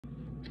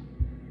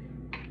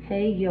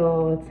Hey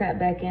y'all, tap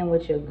back in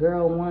with your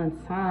girl one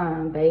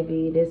time,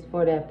 baby. This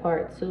for that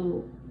part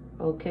 2,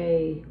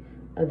 okay,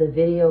 of the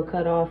video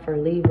cut off for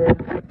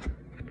Libra,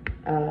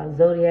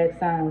 zodiac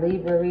sign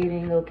Libra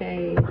reading,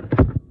 okay.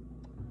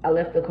 I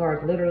left the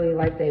cards literally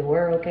like they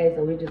were, okay,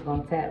 so we just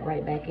gonna tap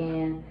right back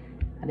in.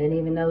 I didn't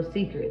even know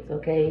secrets,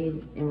 okay,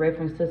 in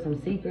reference to some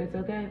secrets,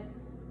 okay.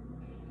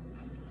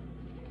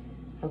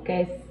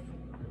 Okay,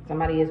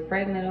 somebody is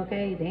pregnant,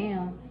 okay,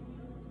 damn.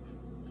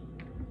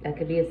 That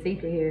could be a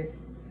secret here.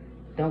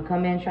 Don't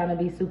come in trying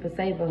to be super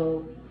saver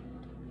hoe.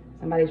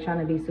 Somebody's trying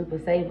to be super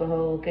saver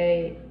hoe,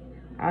 okay?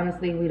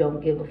 Honestly, we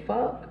don't give a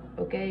fuck,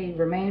 okay?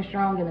 Remain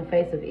strong in the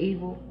face of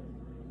evil.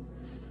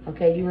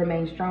 Okay, you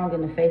remain strong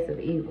in the face of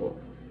evil.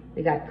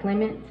 We got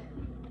Clement,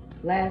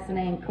 last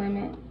name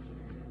Clement.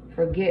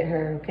 Forget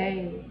her,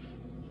 okay?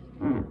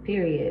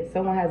 Period.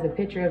 Someone has a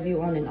picture of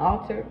you on an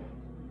altar.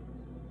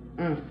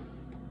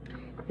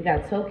 We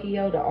got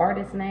Tokyo, the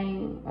artist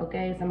name,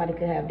 okay? Somebody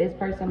could have this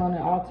person on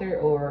the altar,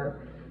 or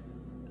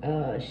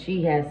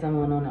she has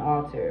someone on the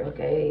altar,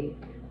 okay?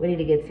 We need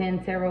to get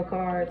 10 tarot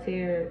cards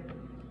here.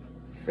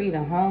 Free the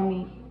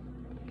homie,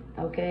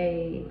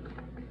 okay?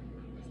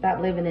 Stop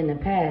living in the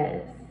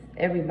past.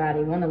 Everybody,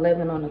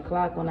 111 on the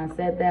clock. When I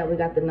said that, we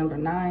got the number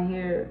 9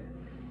 here,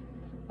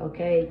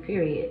 okay?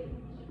 Period.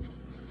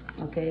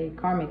 Okay,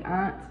 karmic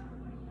aunt.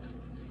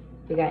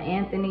 We got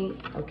Anthony,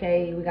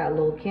 okay? We got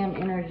Lil Kim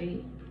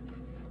energy.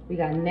 We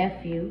got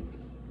nephew,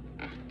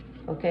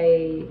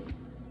 okay?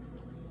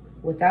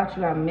 Without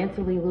you, I'm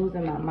mentally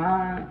losing my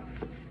mind.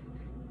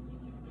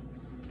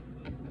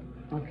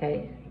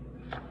 Okay.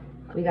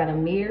 We got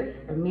Amir,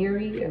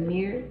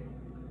 Amir.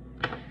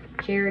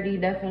 Charity,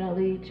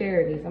 definitely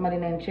Charity. Somebody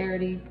named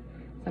Charity.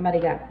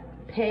 Somebody got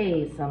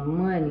paid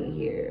some money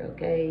here,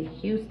 okay?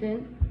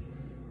 Houston,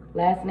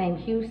 last name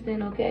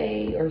Houston,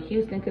 okay? Or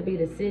Houston could be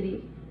the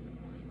city.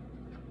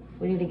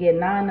 We need to get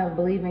 9 of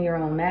believe in your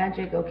own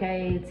magic,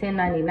 okay?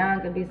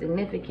 1099 could be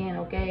significant,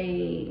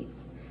 okay?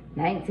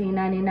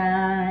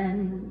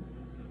 1999,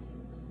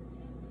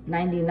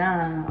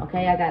 99,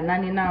 okay? I got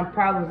 99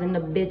 problems and the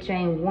bitch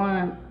ain't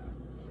one.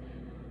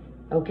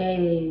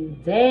 Okay,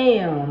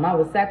 damn, I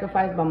was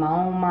sacrificed by my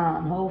own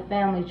mom. Whole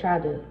family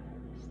tried to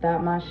stop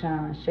my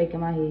shine,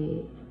 shaking my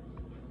head.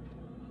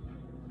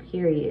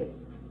 Period.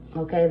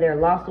 Okay, they're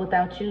lost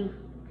without you.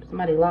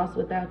 Somebody lost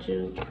without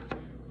you.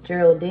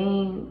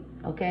 Geraldine,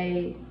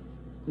 okay?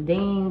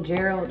 Dean,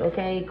 Gerald,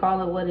 okay? Call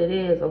it what it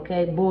is,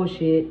 okay?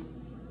 Bullshit.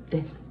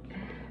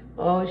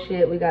 Oh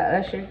shit, we got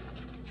Usher,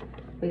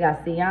 we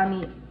got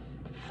Siani,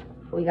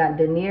 we got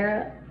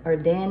Danira or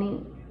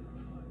Danny,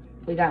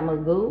 we got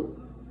Magoo,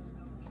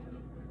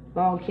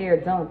 don't care,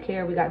 don't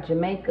care, we got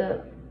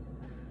Jamaica,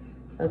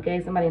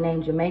 okay, somebody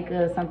named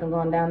Jamaica, something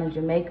going down in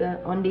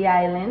Jamaica, on the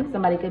island,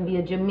 somebody could be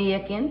a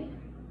Jamaican,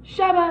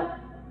 Shabba,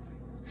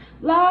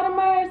 Lord of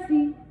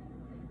mercy.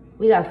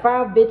 We got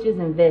 5 bitches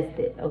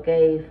invested,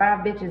 okay, 5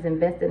 bitches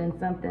invested in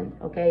something,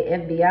 okay,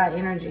 FBI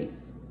energy.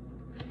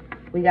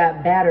 We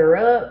got batter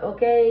up,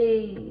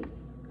 okay.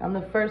 I'm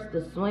the first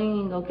to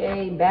swing,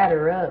 okay.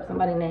 Batter up.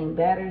 Somebody named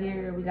Batter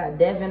here. We got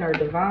Devin or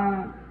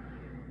Devon.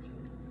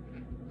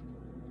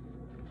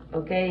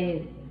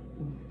 Okay.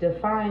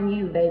 Define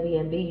you, baby,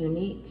 and be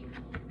unique.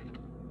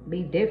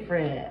 Be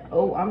different.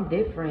 Oh, I'm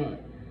different.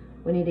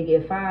 We need to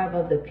get 5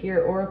 of the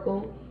pure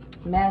oracle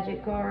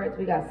magic cards.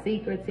 We got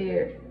secrets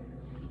here.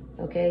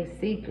 Okay,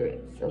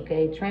 secrets.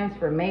 Okay,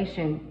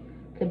 transformation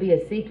could be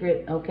a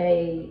secret,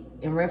 okay,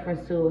 in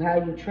reference to how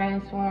you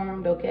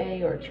transformed,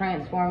 okay, or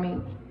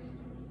transforming.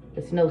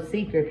 It's no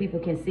secret. People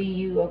can see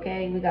you,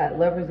 okay. We got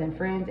lovers and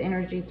friends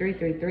energy,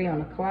 333 on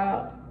the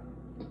clock.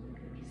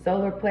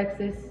 Solar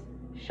plexus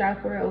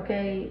chakra,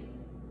 okay.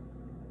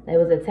 They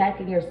was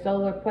attacking your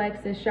solar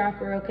plexus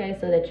chakra, okay,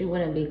 so that you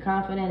wouldn't be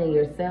confident in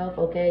yourself,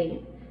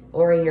 okay,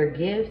 or in your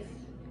gifts,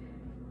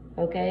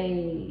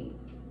 okay.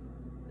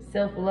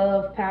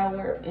 Self-love,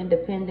 power,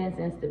 independence,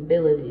 and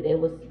stability. They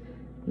was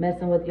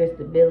messing with your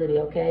stability,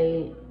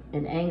 okay?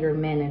 And anger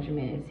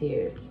management is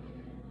here.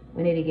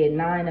 We need to get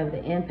 9 of the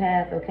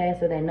empath, okay?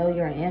 So they know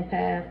you're an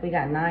empath. We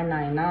got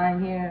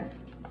 999 here.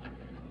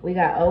 We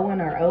got Owen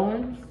or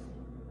Owens.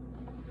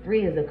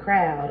 3 is a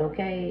crowd,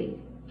 okay?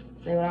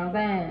 See what I'm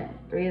saying?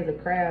 3 is a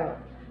crowd.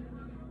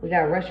 We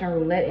got Russian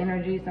roulette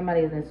energy.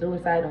 Somebody is in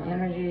suicidal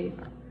energy.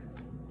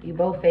 You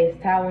both face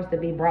towers to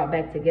be brought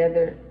back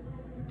together,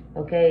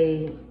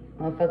 okay?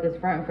 Motherfuckers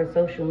fronting for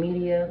social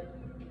media.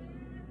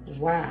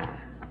 Why?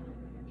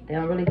 They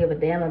don't really give a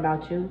damn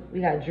about you. We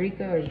got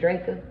Drika or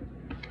Draka.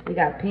 We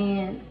got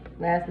Penn,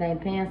 last name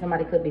Penn.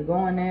 Somebody could be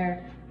going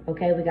there.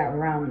 Okay, we got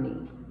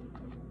Romney.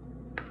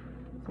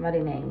 Somebody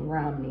named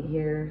Romney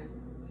here.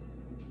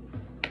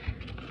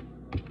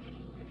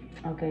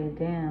 Okay,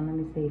 damn, let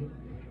me see.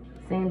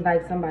 Seems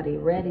like somebody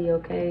ready,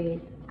 okay.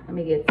 Let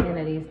me get 10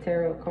 of these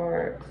tarot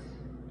cards.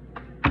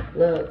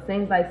 Look,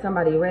 seems like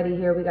somebody ready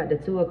here. We got the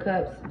 2 of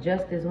Cups.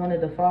 Justice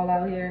wanted to fall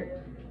out here.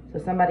 So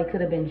somebody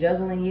could have been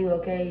juggling you,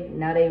 okay?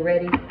 Now they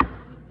ready.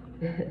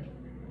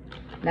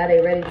 Now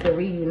they ready to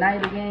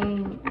reunite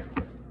again.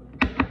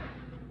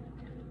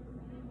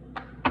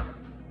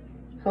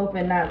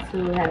 hoping not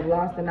to have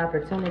lost an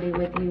opportunity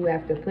with you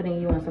after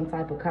putting you in some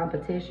type of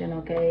competition,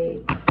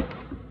 okay?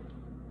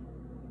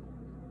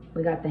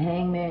 We got the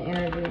Hangman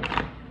energy.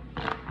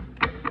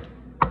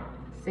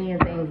 Seeing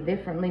things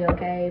differently,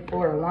 okay?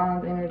 Four of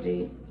Wands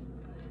energy.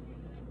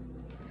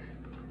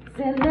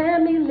 Said,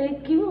 let me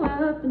lick you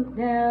up and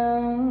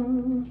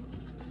down.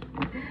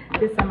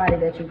 This is somebody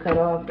that you cut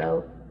off,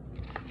 though.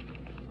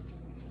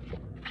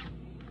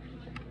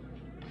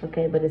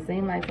 Okay, but it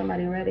seemed like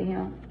somebody ready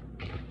him.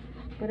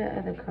 What are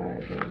other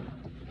cards here?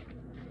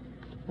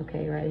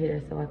 Okay, right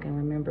here, so I can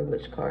remember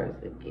which cards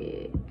to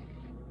get.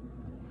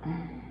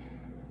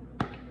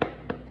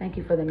 Thank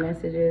you for the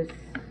messages.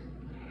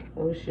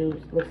 Oh,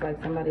 shoot. Looks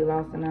like somebody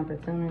lost an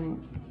opportunity.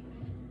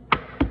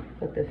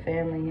 Put the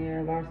family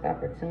here. Lost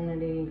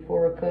opportunity.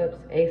 Four of Cups.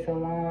 Ace of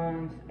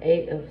Wands.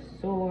 Eight of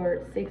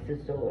Swords. Six of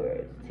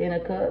Swords. 10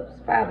 of Cups.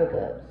 5 of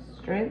Cups.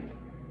 Strength.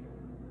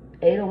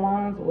 8 of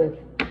Wands with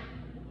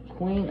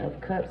Queen of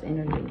Cups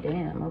energy.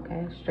 Damn,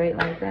 okay. Straight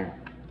like that.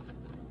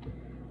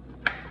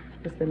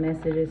 What's the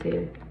messages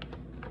here?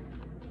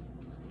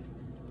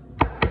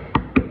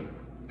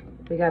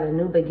 We got a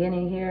new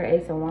beginning here.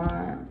 Ace of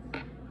Wands.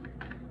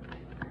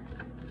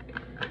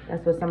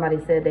 That's what somebody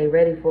said. They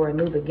ready for a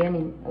new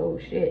beginning. Oh,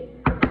 shit.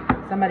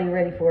 Somebody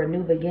ready for a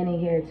new beginning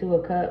here. 2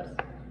 of Cups.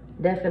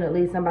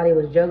 Definitely somebody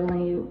was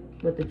juggling you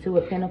with the 2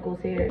 of Pentacles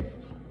here.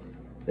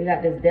 We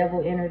got this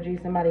Devil energy.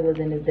 Somebody was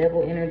in this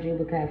Devil energy.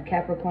 We could have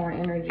Capricorn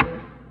energy.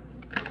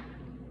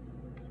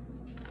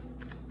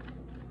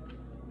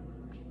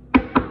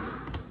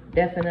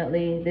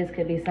 Definitely, this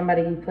could be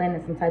somebody you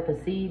planted some type of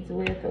seeds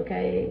with,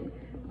 okay?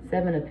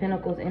 7 of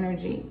Pentacles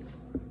energy.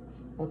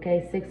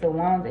 Okay, 6 of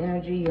Wands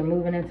energy. You're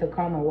moving into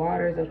calmer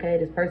waters, okay?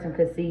 This person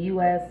could see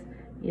you as,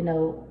 you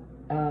know,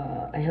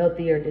 a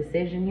healthier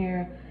decision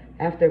here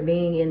after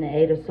being in the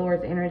 8 of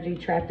Swords energy,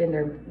 trapped in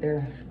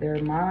their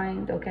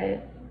mind,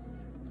 okay?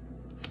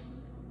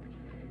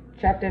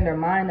 Trapped in their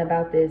mind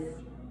about this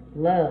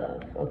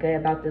love, okay?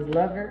 About this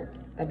lover,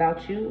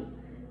 about you,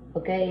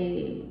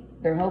 okay?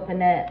 They're hoping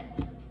that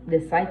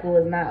this cycle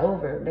is not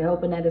over. They're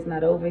hoping that it's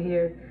not over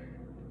here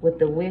with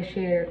the wish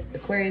here.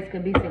 Aquarius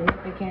could be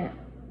significant.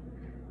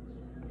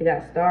 We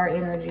got star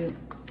energy.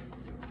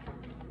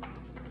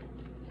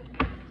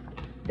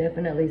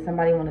 Definitely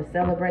somebody want to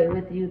celebrate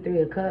with you.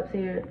 3 of Cups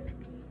here.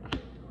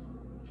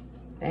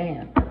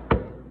 Damn.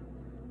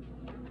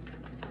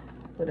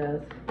 What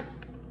else?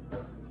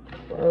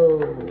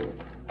 Whoa.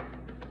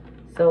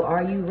 So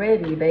are you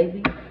ready,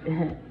 baby?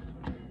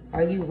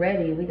 Are you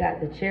ready? We got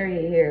the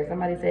Chariot here.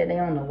 Somebody said they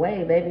on the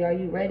way, baby. Are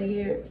you ready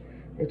here?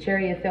 The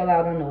Chariot fell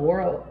out on the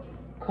World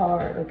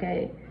card,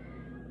 okay?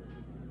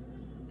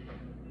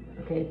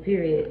 Okay,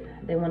 period.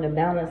 They want to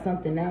balance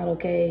something out,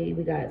 okay?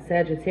 We got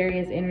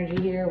Sagittarius energy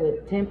here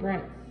with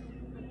Temperance.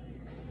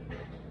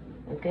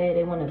 Okay,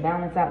 they want to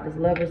balance out this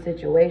lover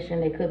situation.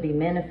 They could be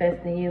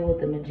manifesting you with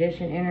the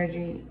Magician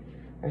energy.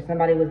 Or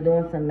somebody was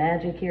doing some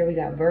magic here. We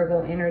got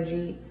Virgo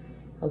energy.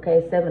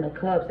 Okay, 7 of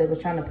Cups. They were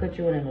trying to put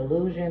you in an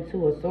illusion.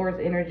 2 of Swords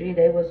energy.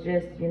 They was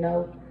just, you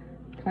know,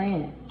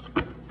 playing.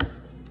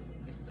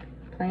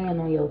 Playing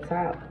on your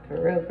top.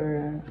 For real, for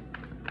real.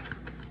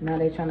 Now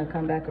they trying to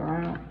come back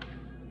around.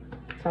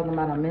 Talking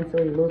about I'm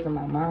mentally losing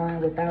my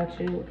mind without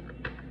you.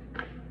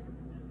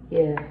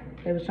 Yeah,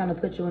 they was trying to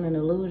put you in an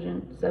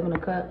illusion. 7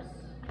 of Cups.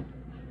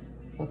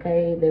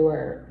 Okay, they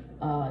were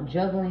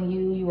juggling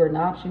you. You were an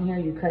option here.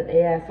 You cut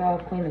their ass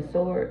off. Queen of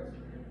Swords.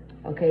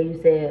 Okay,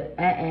 you said,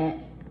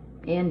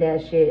 end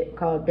that shit.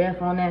 Called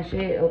death on that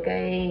shit.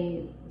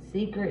 Okay,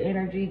 secret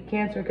energy.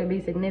 Cancer could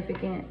be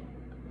significant.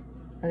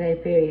 Okay,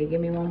 period.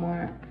 Give me one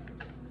more.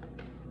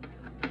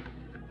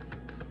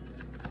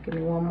 Give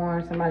me one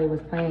more. Somebody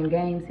was playing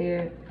games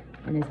here.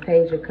 And this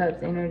Page of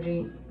Cups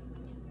energy.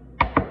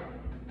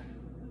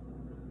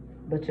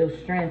 But your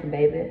strength,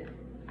 baby.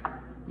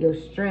 Your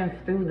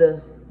strength through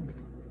the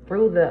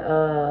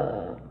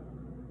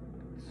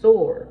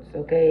swords,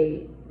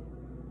 okay?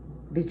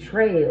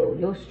 Betrayal.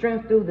 Your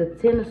strength through the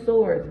 10 of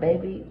Swords,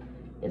 baby,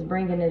 is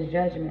bringing this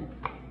judgment.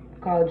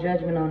 Call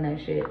judgment on that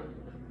shit.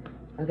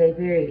 Okay,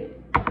 period.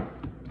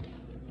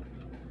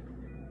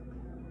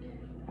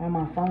 All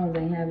my phones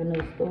ain't having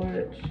no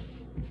storage.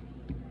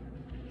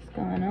 What's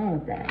going on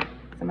with that?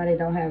 Somebody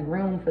don't have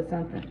room for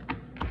something.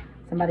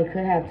 Somebody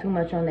could have too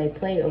much on their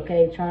plate,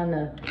 okay? Trying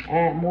to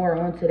add more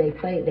onto their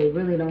plate. They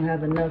really don't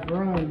have enough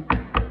room,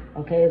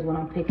 okay? Is what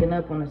I'm picking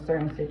up on a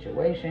certain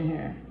situation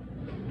here.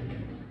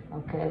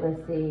 Okay,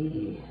 let's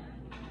see.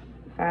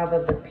 5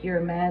 of the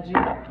Pure Magic.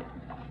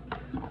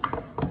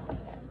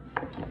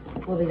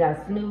 Well, we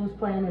got snooze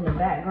playing in the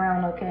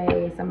background,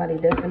 okay? Somebody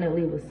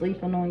definitely was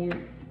sleeping on you.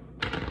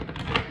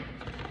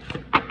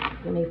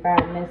 Give me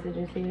 5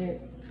 messages here.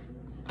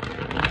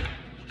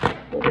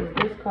 What is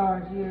this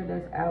card here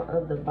that's out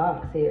of the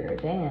box here?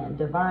 Damn,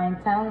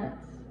 divine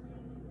talents.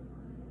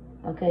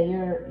 Okay,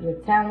 you're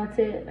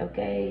talented,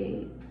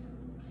 okay?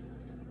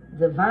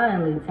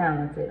 Divinely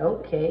talented,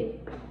 okay.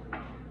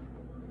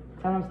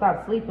 Tell them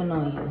stop sleeping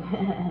on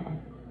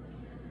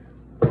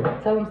you.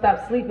 Tell them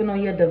stop sleeping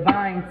on your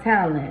divine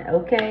talent,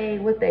 okay?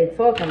 What they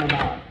talking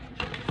about?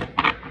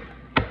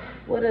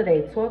 What are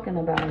they talking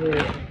about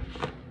here?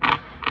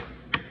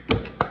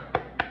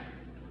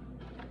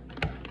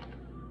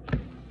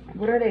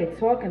 What are they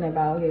talking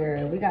about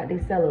here? We got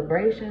these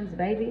celebrations,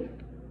 baby.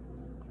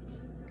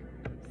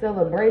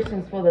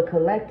 Celebrations for the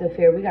collective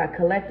here. We got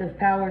collective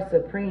power,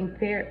 supreme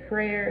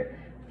prayer,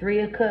 3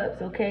 of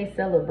Cups, okay?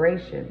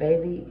 Celebration,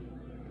 baby.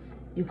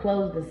 You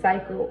close the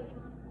cycle.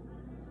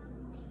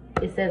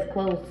 It says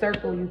closed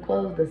circle. You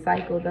close the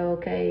cycle, though,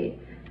 okay?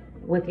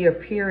 With your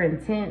pure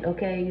intent,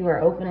 okay? You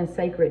are opening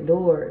sacred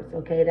doors,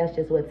 okay? That's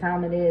just what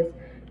time it is.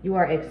 You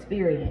are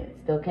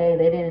experienced, okay?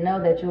 They didn't know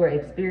that you were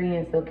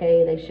experienced,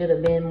 okay? They should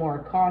have been more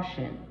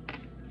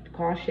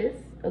cautious,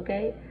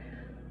 okay?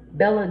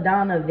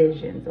 Belladonna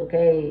visions,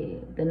 okay?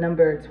 The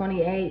number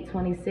 28,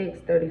 26,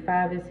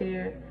 35 is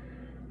here.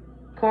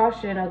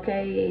 Caution,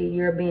 okay?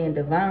 You're being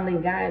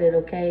divinely guided,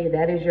 okay?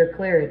 That is your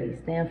clarity.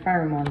 Stand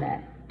firm on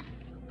that.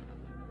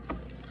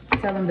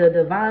 Tell them the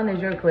divine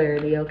is your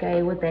clarity,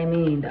 okay? What they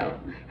mean, though.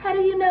 How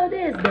do you know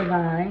this,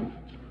 divine?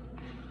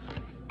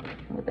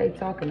 What they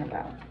talking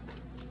about?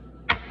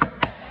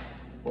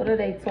 What are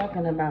they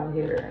talking about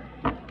here?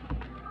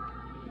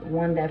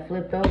 One that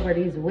flipped over,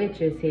 these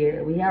witches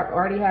here. We have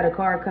already had a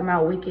card come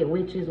out, wicked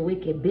witches,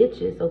 wicked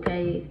bitches,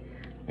 okay?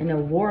 And the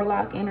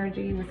warlock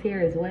energy was here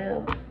as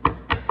well.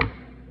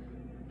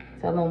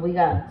 Tell them we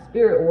got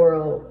spirit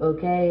world,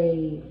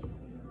 okay?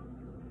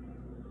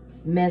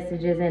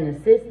 Messages and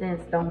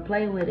assistance, don't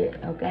play with it,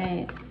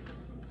 okay?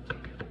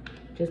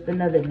 Just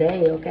another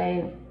day,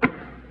 okay?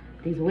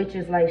 These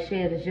witches like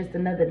shit, it's just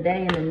another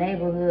day in the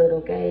neighborhood,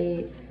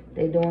 okay?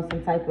 They doing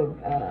some type of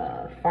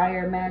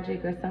fire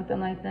magic or something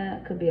like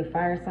that. Could be a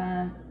fire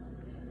sign.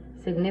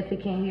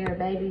 Significant here,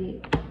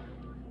 baby.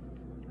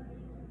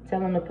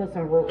 Tell them to put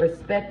some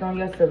respect on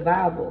your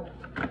survival.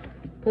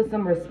 Put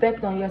some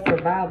respect on your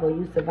survival.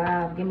 You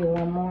survive. Give me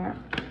one more.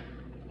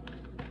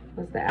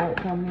 What's the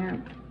outcome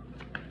here?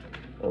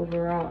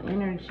 Overall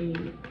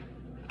energy.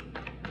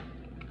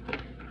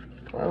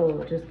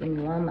 Oh, just give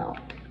me one more.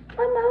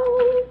 One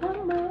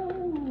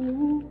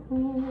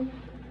more.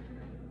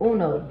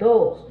 Uno,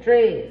 dos,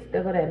 tres.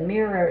 There go that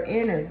mirror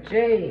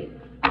energy.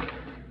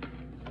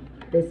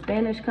 Did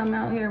Spanish come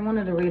out here? One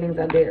of the readings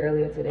I did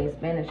earlier today,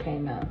 Spanish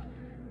came out.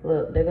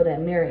 Look, there go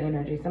that mirror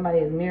energy. Somebody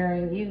is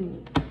mirroring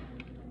you.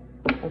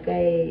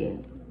 Okay.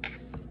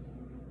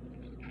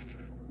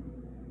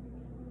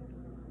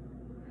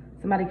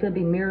 Somebody could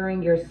be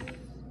mirroring your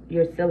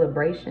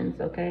celebrations,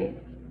 okay?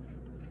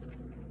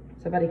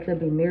 Somebody could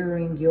be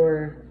mirroring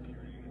your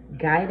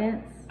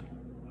guidance.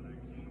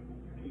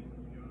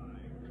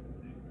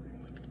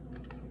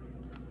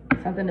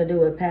 Something to do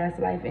with past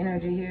life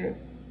energy here.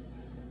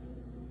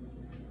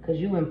 Because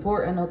you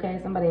important, okay?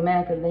 Somebody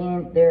mad because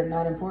they're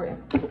not important.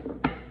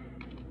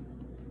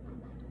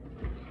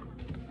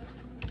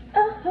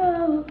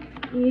 Oh,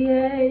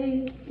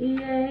 yay,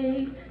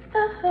 yay.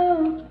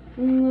 Oh,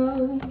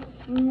 no,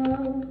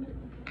 no.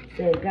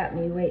 Said, got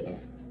me waiting.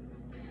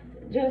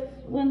 Just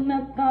when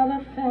I thought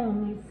I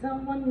found me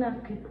someone I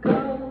could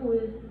go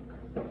with.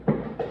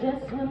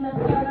 Just when I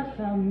thought I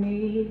found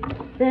me,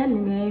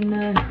 then ain't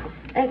none.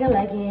 Acting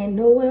like you ain't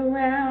nowhere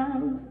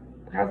around.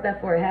 How's that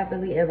for a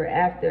happily ever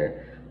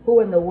after? Who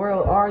in the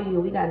world are you?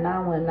 We got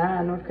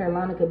 919. North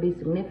Carolina could be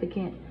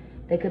significant.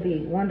 They could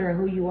be wondering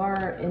who you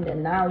are in the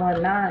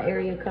 919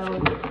 area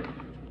code.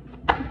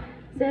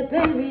 Said,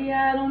 baby,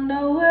 I don't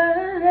know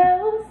what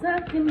else I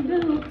can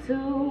do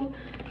to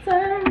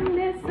turn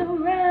this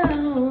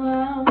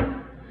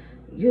around.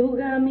 You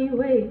got me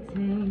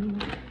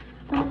waiting.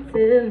 I'm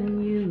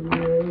telling you.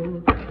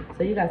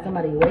 So you got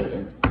somebody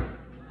waiting.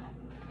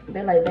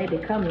 They're like, baby,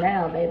 come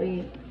now,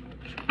 baby.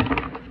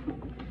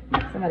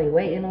 Somebody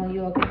waiting on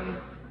you, okay?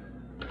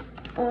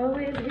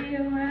 Always be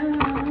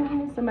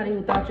around. Somebody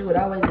who thought you would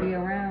always be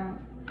around.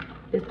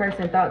 This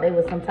person thought they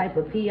was some type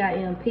of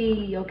PIMP,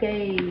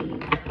 okay?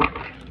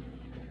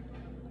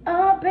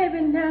 Oh,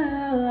 baby,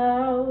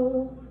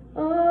 now.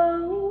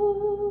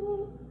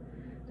 Oh.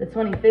 The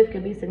 25th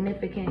could be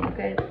significant,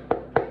 okay?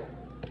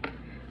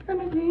 Let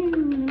me be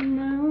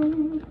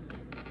now.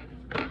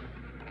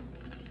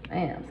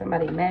 Damn,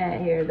 somebody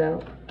mad here,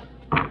 though.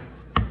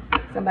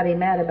 Somebody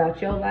mad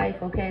about your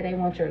life, okay? They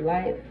want your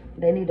life.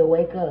 They need to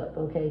wake up,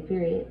 okay,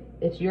 period.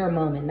 It's your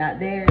moment, not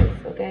theirs,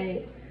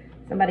 okay?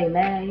 Somebody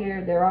mad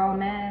here. They're all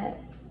mad.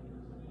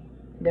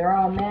 They're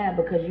all mad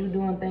because you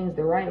doing things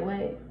the right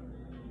way.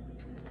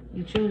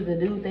 You choose to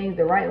do things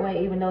the right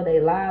way even though they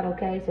lied,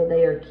 okay? So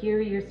they are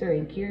curiouser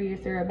and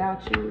curiouser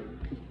about you.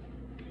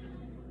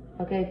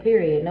 Okay,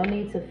 period. No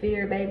need to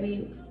fear,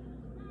 baby.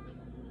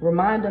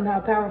 Remind them how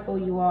powerful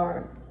you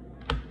are.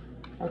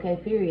 Okay,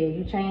 period.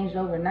 You changed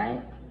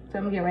overnight.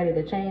 Tell them get ready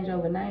to change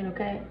overnight,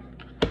 okay?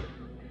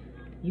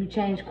 You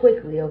change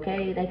quickly,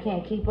 okay? They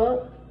can't keep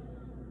up.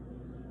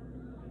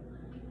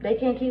 They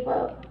can't keep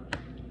up.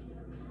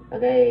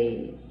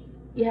 Okay?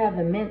 You have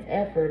immense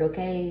effort,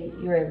 okay?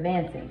 You're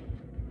advancing.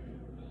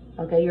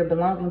 Okay? You're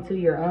belonging to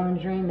your own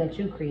dream that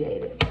you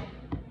created.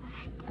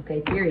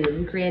 Okay,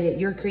 period.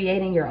 You're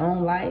creating your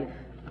own life.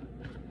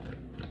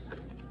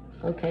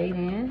 Okay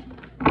then.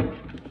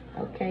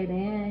 Okay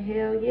then.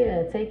 Hell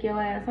yeah. Take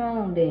your ass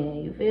home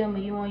then. You feel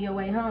me? You on your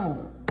way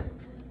home.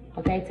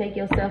 Okay, take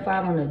yourself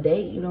out on a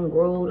date. You done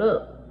growed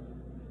up.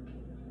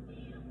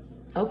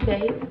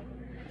 Okay.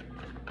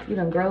 You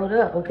done growed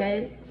up,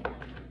 okay?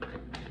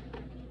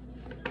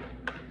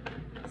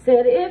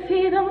 Said if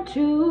he don't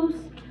choose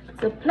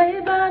to play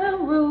by the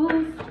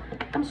rules,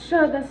 I'm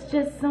sure that's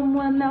just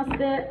someone else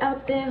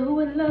out there who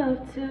would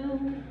love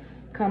to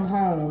come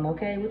home,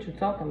 okay? What you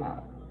talking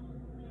about?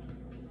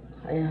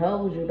 It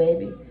holds you,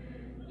 baby.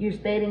 You're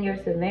stating your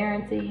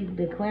sovereignty,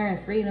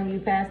 declaring freedom. You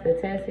passed the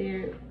test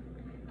here.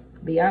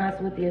 Be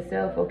honest with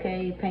yourself,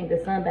 okay? Paint the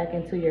sun back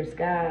into your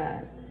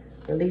sky.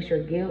 Release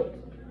your guilt.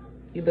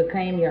 You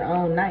became your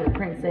own knight,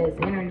 princess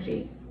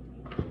energy.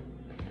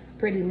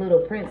 Pretty little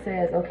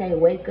princess, okay?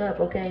 Wake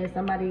up, okay?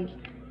 Somebody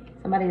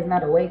is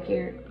not awake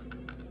here.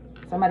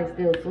 Somebody's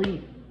still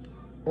asleep,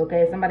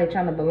 okay? Somebody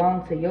trying to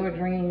belong to your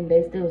dream,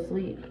 they still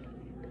asleep.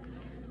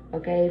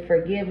 Okay,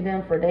 forgive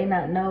them for they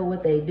not know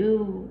what they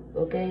do.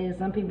 Okay,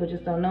 some people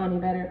just don't know any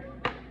better.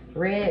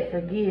 Red,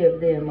 forgive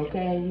them.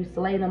 Okay, you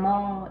slayed them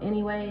all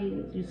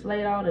anyways. You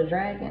slayed all the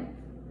dragons.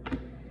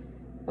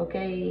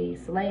 Okay,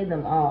 slay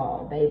them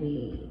all,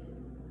 baby.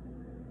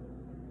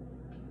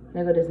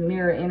 There go this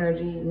mirror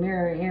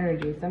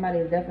energy.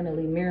 Somebody's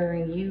definitely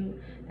mirroring you.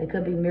 They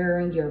could be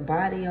mirroring your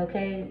body,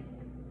 okay?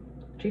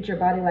 Treat your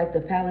body like the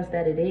palace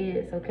that it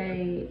is,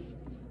 okay?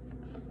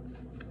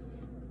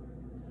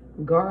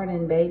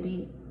 Garden,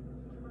 baby.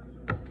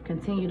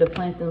 Continue to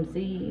plant them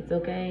seeds,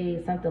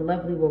 okay? Something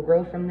lovely will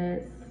grow from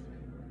this.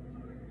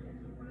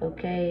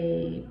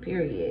 Okay,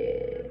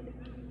 period.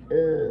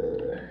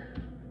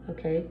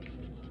 Okay.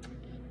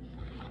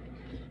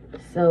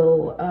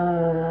 So,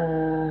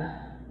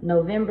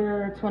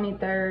 November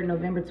 23rd,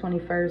 November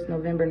 21st,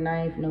 November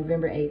 9th,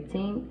 November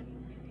 18th,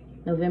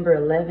 November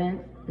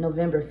 11th,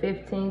 November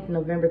 15th,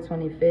 November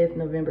 25th,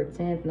 November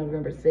 10th,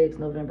 November 6th,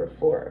 November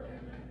 4th.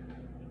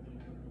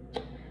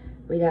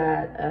 We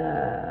got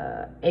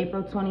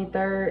April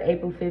 23rd,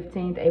 April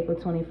 15th, April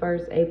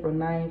 21st, April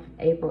 9th,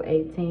 April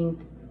 18th,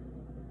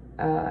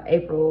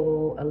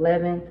 April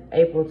 11th,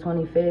 April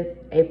 25th,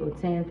 April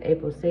 10th,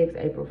 April 6th,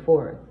 April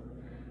 4th.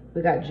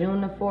 We got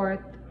June the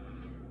 4th,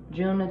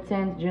 June the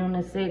 10th, June the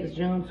 6th,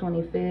 June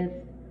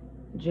 25th,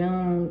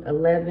 June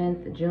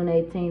 11th, June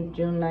 18th,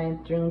 June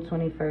 9th, June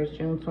 21st,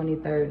 June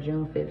 23rd,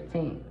 June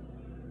 15th.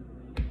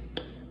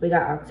 We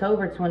got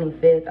October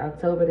 25th,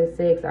 October the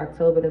 6th,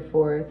 October the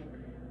 4th,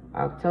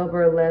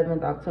 October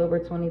 11th, October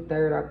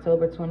 23rd,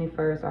 October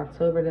 21st,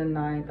 October the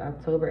 9th,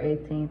 October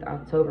 18th,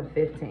 October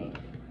 15th.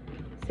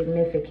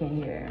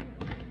 Significant here.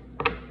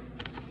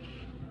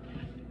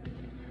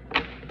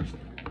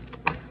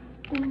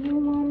 And you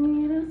want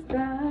me to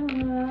stop,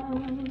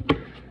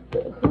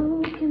 but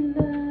who can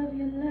love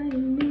you like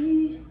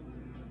me?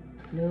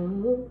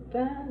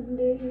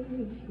 Nobody.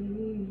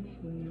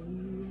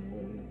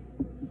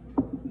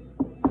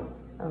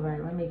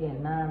 Alright, let me get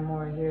 9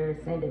 more here.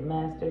 Ascended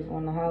Masters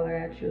want to holler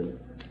at you.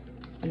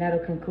 And that'll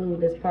conclude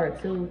this part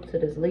 2 to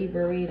this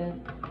Libra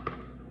reading.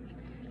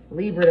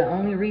 Libra, the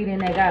only reading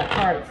they got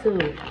part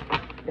 2.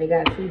 They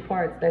got 2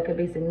 parts that could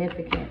be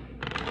significant.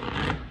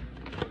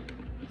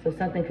 So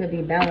something could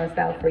be balanced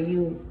out for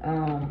you,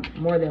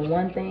 more than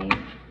one thing.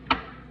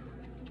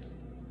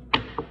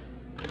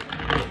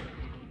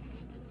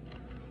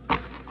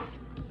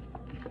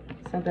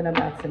 Something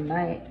about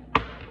tonight.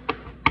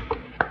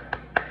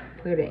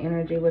 Clear the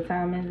energy. What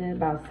time is it?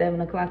 About 7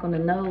 o'clock on the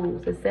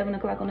nose. It's 7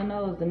 o'clock on the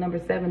nose. The number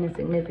 7 is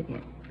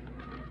significant.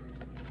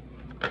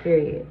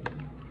 Period.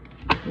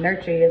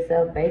 Nurture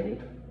yourself, baby.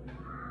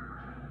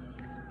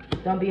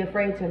 Don't be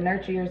afraid to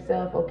nurture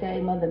yourself,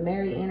 okay? Mother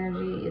Mary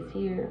energy is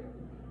here.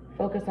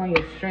 Focus on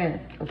your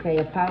strength, okay?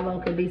 Apollo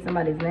could be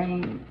somebody's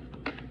name.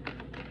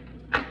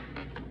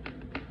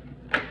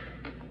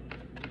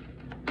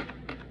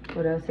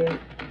 What else here?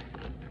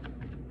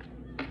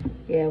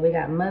 Yeah, we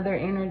got mother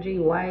energy,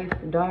 wife,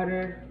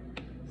 daughter,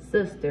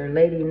 sister,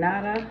 Lady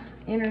Nada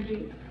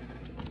energy.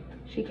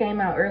 She came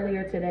out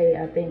earlier today,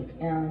 I think,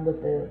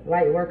 with the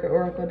Light Worker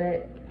Oracle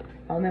deck.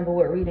 I don't remember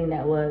what reading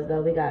that was,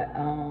 though. We got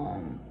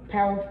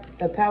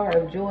the power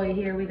of joy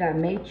here. We got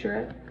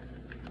Maitreya.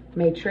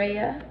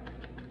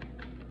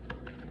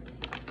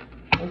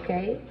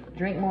 Okay.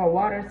 Drink more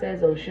water,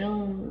 says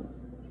Oshun.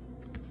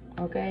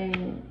 Okay.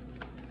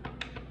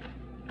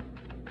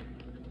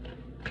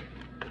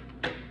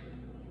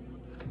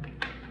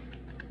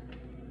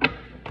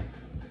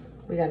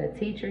 We got a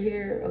teacher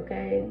here,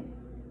 okay?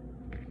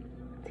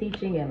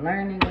 Teaching and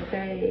learning,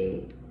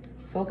 okay?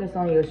 Focus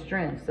on your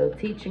strengths. So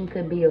teaching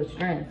could be your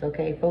strengths,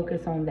 okay?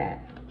 Focus on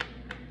that.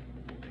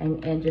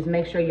 And just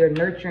make sure you're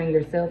nurturing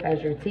yourself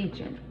as you're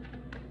teaching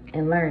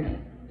and learning.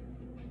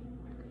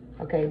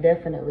 Okay,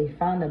 definitely.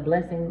 Find a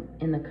blessing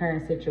in the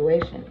current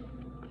situation.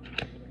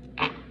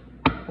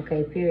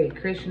 Okay, period.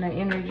 Krishna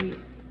energy.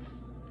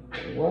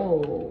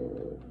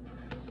 Whoa.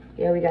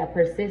 Yeah, we got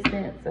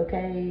persistence,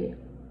 okay?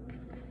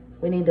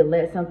 We need to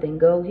let something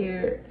go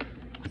here.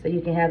 So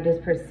you can have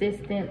this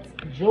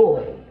persistent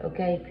joy,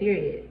 okay,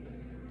 period.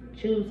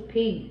 Choose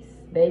peace.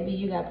 Baby,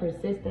 you got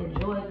persistent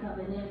joy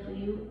coming in for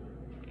you.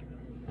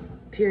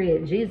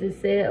 Period. Jesus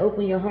said,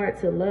 open your heart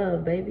to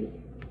love, baby.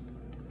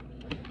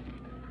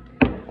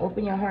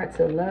 Open your heart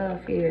to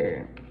love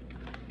here.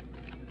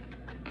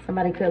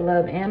 Somebody could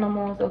love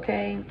animals,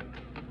 okay?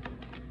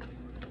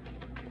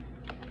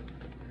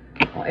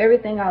 On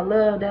everything I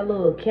love, that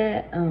little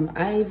cat,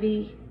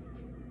 Ivy,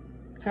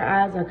 her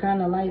eyes are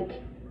kind of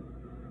like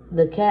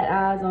the cat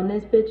eyes on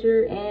this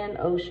picture and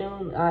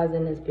Oshun eyes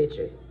in this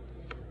picture.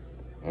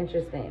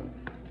 Interesting.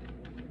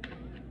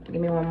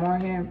 Give me one more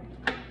here.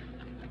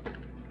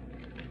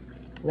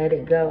 Let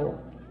it go.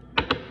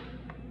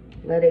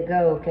 Let it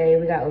go, okay?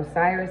 We got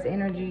Osiris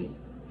energy.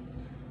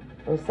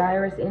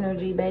 Osiris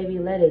energy, baby.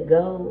 Let it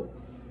go.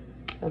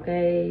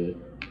 Okay?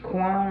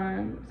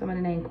 Quan.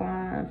 Somebody named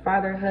Quan.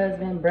 Father,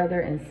 husband,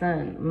 brother, and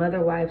son.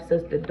 Mother, wife,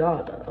 sister,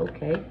 daughter.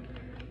 Okay?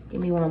 Give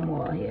me one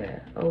more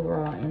here.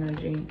 Overall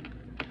energy.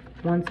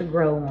 One to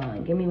grow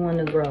on. Give me one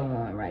to grow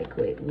on right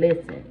quick.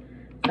 Listen.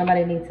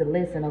 Somebody needs to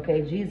listen,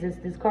 okay? Jesus.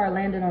 This card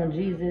landed on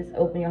Jesus.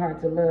 Open your heart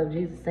to love.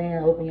 Jesus saying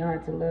open your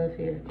heart to love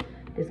here.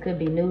 This could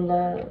be new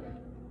love.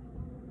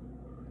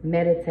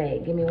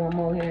 Meditate. Give me one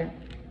more here.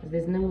 Is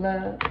this new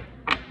love?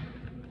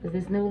 Is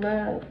this new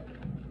love?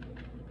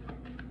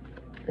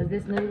 Is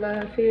this new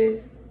love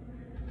here?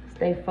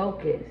 Stay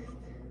focused.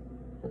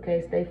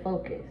 Okay, stay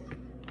focused.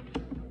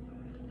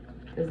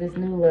 Is this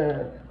new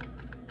love?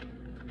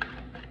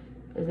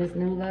 Is this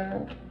new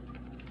love?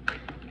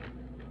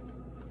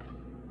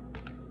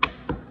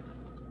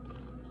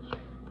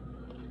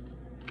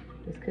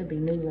 This could be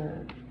new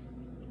love.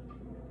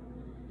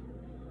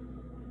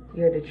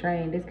 You're the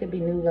train. This could be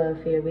new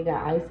love here. We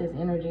got Isis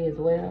energy as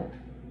well.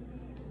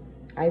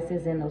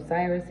 Isis and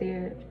Osiris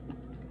here.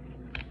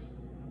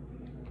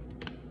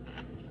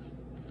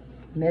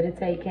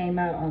 Meditate came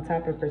out on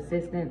top of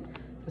persistent.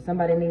 So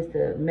somebody needs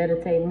to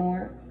meditate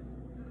more.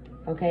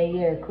 Okay,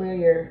 yeah,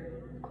 clear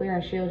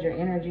and shield your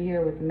energy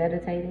here with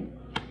meditating.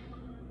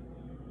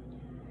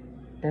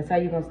 That's how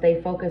you're going to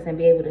stay focused and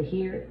be able to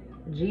hear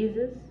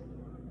Jesus.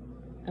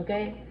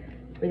 Okay,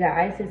 we got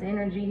Isis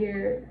energy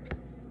here.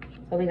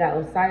 So we got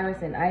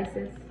Osiris and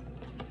Isis.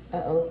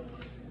 Uh-oh.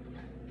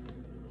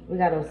 We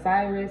got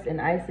Osiris and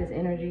Isis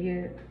energy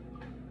here.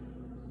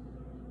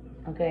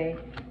 Okay.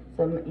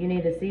 So you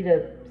need to see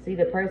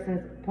the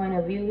person's point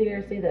of view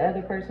here. See the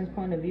other person's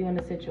point of view in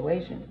the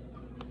situation.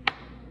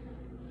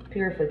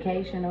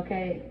 Purification,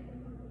 okay.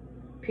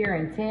 Pure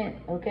intent,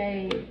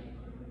 okay.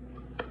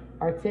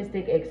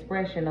 Artistic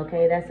expression,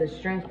 okay. That's a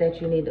strength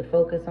that you need to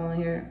focus on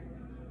here.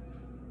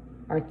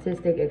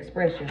 Artistic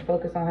expression.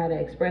 Focus on how to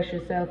express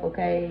yourself,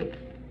 okay?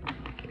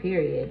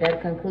 Period.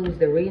 That concludes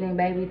the reading,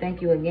 baby.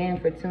 Thank you again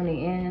for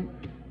tuning in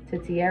to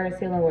Tiara's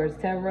Healing Words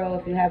Tarot.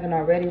 If you haven't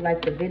already,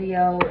 like the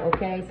video,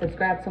 okay?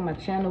 Subscribe to my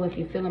channel if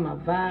you're feeling my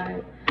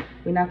vibe.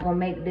 We're not going to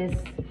make this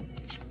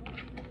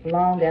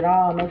long at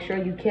all. Make sure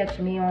you catch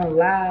me on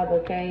live,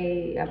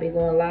 okay? I'll be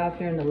going live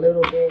here in a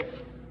little bit.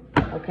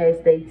 Okay,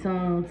 stay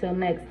tuned. Till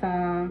next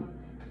time.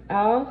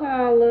 I'll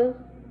holla.